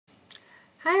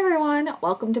Hi everyone,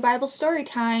 welcome to Bible Story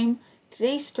Time.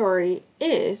 Today's story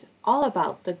is all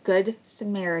about the Good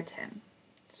Samaritan.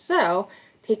 So,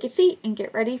 take a seat and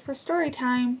get ready for story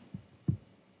time.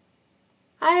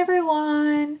 Hi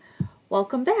everyone,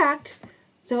 welcome back.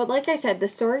 So, like I said, the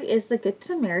story is the Good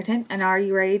Samaritan, and are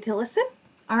you ready to listen?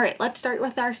 Alright, let's start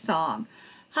with our song.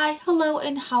 Hi, hello,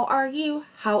 and how are you?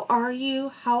 How are you?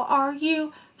 How are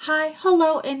you? Hi,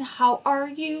 hello, and how are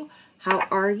you? How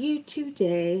are you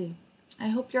today? I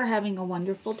hope you're having a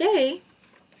wonderful day.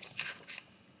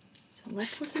 So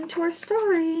let's listen to our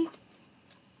story.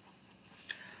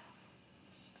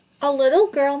 A little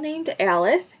girl named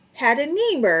Alice had a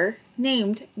neighbor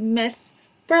named Miss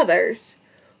Brothers,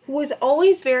 who was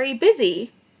always very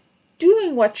busy,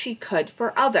 doing what she could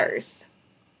for others.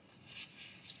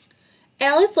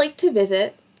 Alice liked to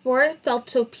visit, for it felt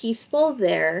so peaceful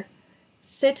there,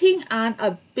 sitting on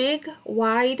a big,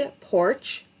 wide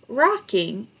porch,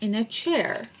 rocking in a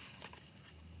chair.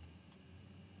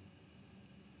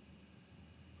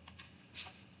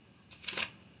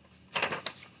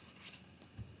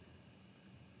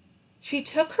 She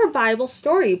took her Bible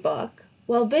storybook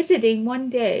while visiting one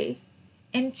day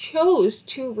and chose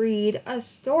to read of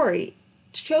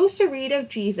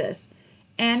Jesus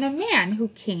and a man who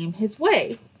came his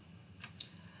way.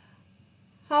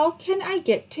 How can I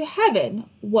get to heaven?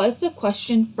 Was the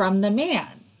question from the man.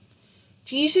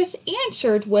 Jesus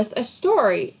answered with a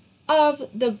story of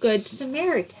the Good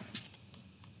Samaritan.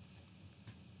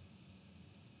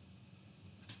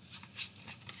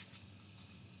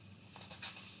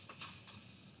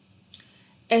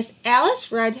 As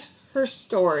Alice read her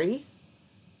story,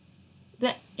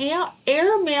 the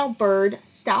airmail bird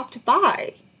stopped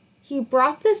by. He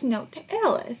brought this note to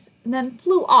Alice and then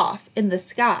flew off in the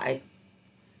sky.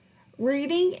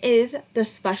 Reading is the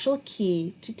special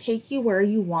key to take you where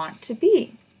you want to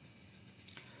be.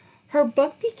 Her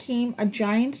book became a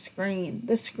giant screen.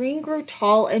 The screen grew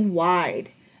tall and wide,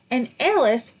 and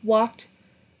Alice walked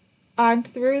on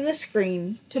through the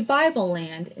screen to Bible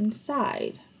land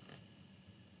inside.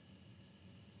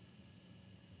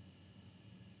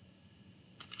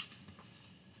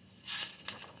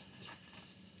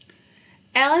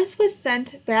 Alice was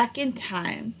sent back in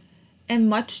time, and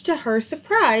much to her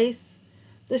surprise,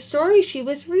 the story she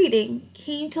was reading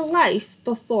came to life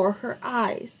before her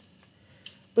eyes.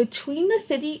 Between the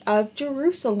city of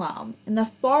Jerusalem and the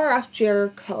far-off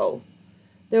Jericho,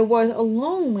 there was a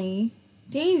lonely,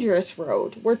 dangerous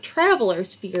road where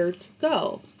travelers feared to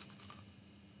go.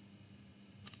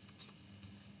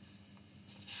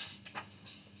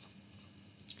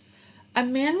 A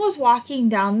man was walking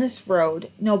down this road.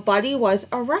 Nobody was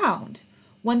around,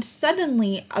 when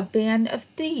suddenly a band of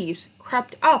thieves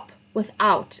crept up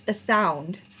without a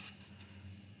sound.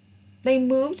 They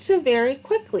moved so very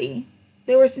quickly,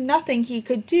 there was nothing he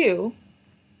could do.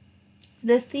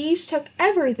 The thieves took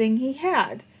everything he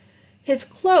had, his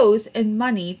clothes and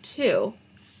money too.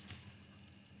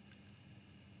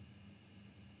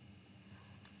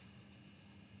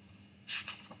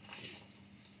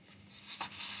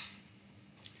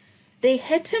 They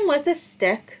hit him with a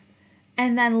stick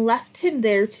and then left him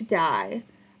there to die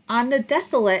on the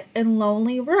desolate and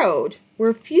lonely road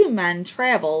where few men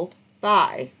traveled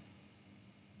by.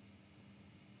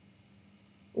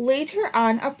 Later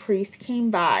on a priest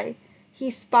came by. He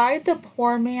spied the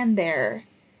poor man there.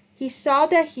 He saw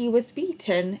that he was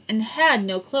beaten and had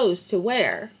no clothes to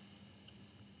wear.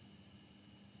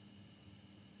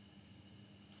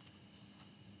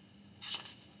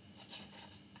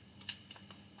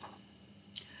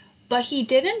 But he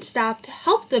didn't stop to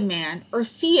help the man or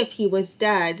see if he was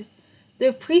dead.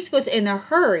 The priest was in a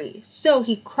hurry, so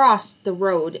he crossed the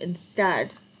road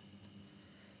instead.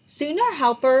 Soon a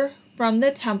helper from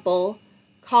the temple,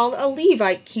 called a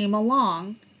Levite, came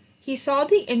along. He saw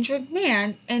the injured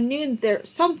man and knew that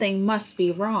something must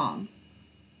be wrong.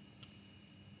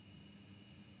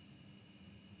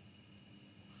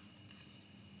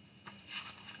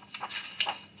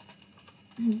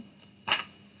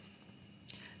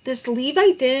 This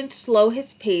Levite didn't slow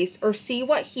his pace or see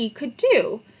what he could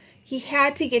do. He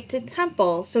had to get to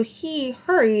temple, so he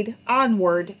hurried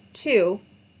onward too.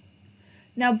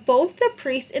 Now both the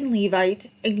priest and Levite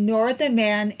ignored the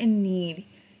man in need.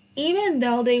 Even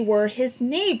though they were his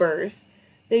neighbors,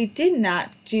 they did not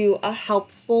do a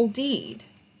helpful deed.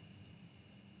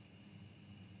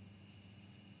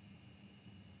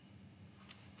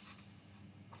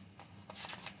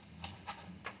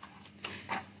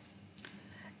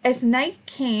 As night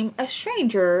came, a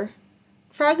stranger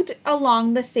trudged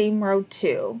along the same road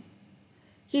too.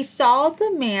 He saw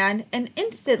the man and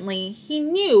instantly he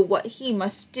knew what he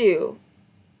must do.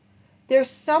 There's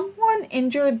someone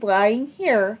injured lying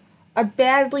here, a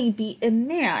badly beaten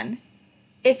man.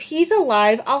 If he's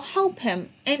alive, I'll help him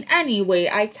in any way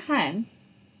I can.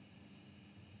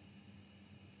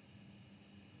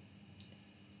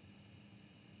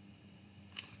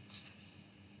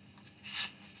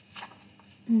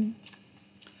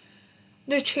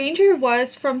 The stranger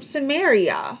was from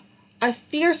Samaria, a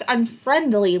fierce,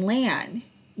 unfriendly land.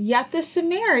 Yet the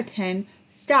Samaritan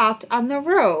stopped on the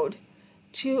road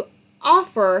to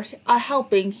offer a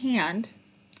helping hand.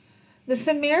 The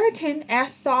Samaritan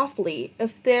asked softly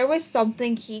if there was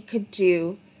something he could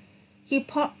do. He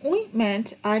put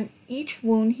ointment on each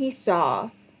wound he saw,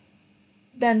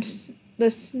 then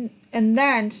snow-white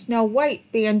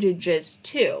bandages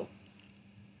too.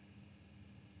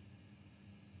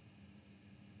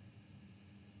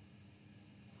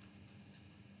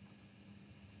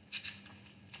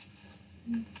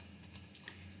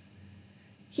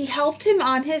 He helped him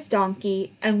on his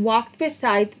donkey and walked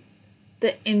beside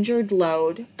the injured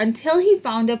load until he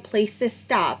found a place to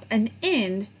stop, an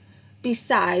inn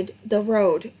beside the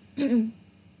road.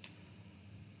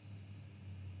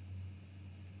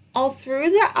 All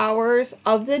through the hours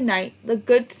of the night, the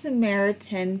Good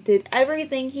Samaritan did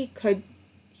everything he could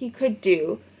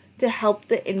do to help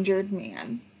the injured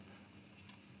man.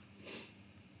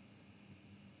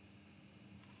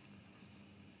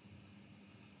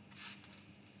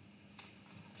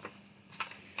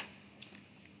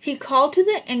 He called to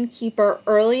the innkeeper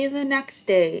early the next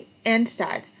day and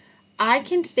said, "I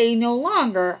can stay no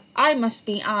longer. I must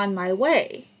be on my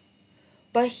way.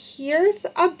 But here's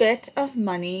a bit of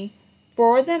money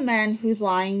for the man who's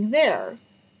lying there.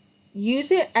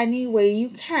 Use it any way you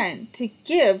can to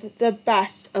give the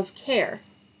best of care."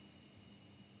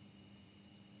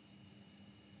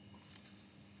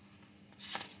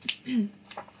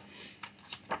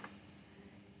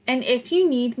 "And if you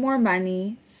need more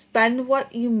money, spend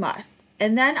what you must,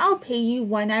 and then I'll pay you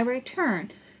when I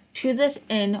return to this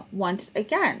inn once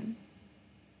again."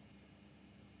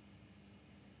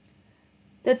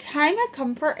 The time had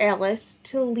come for Alice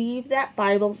to leave that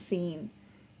Bible scene,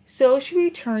 so she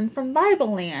returned from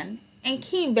Bible Land and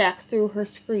came back through her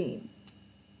screen.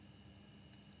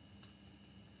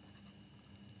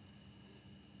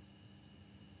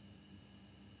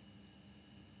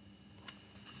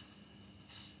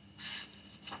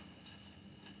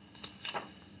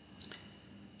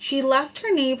 She left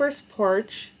her neighbor's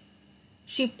porch,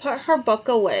 she put her book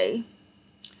away,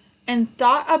 and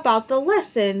thought about the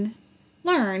lesson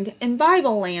learned in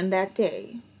Bible Land that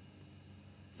day.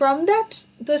 From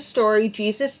the story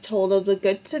Jesus told of the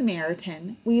Good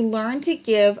Samaritan, we learn to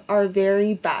give our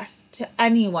very best to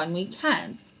anyone we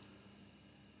can.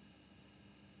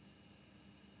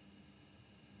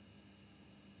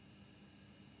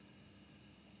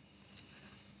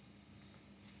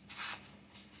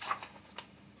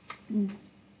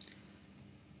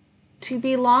 To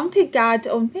belong to God's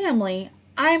own family,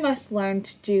 I must learn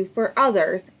to do for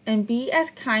others and be as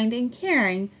kind and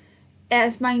caring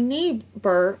as my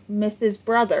neighbor Mrs.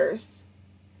 Brothers.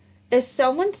 If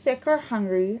someone's sick or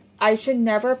hungry, I should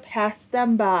never pass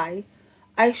them by.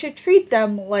 I should treat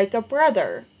them like a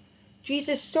brother.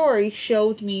 Jesus' story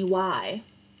showed me why.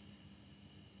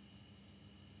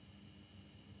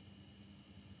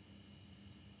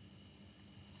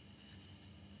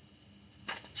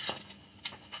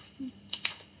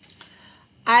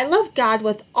 I love God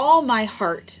with all my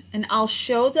heart, and I'll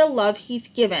show the love He's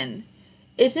given.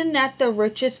 Isn't that the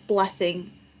richest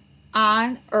blessing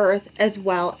on earth as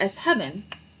well as heaven?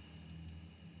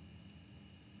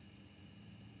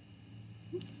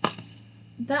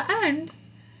 The end.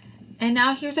 And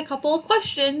now here's a couple of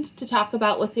questions to talk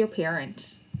about with your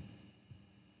parents.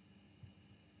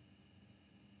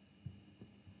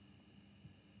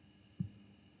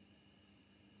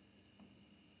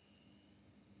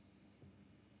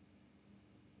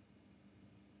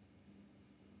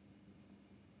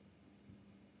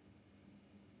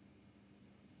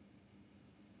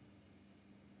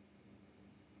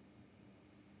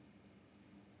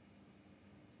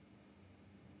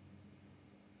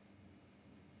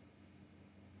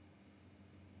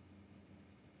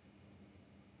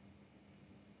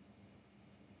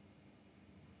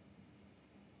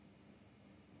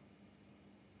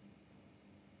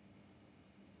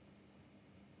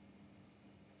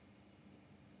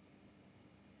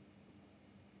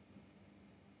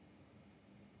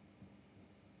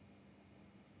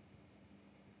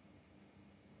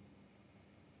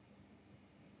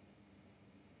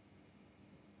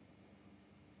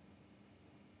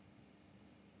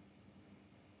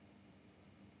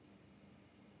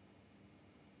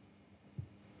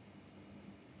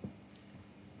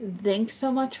 Thanks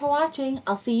so much for watching.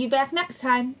 I'll see you back next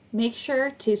time. Make sure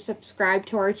to subscribe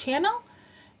to our channel,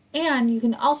 and you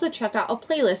can also check out a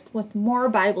playlist with more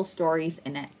Bible stories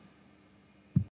in it.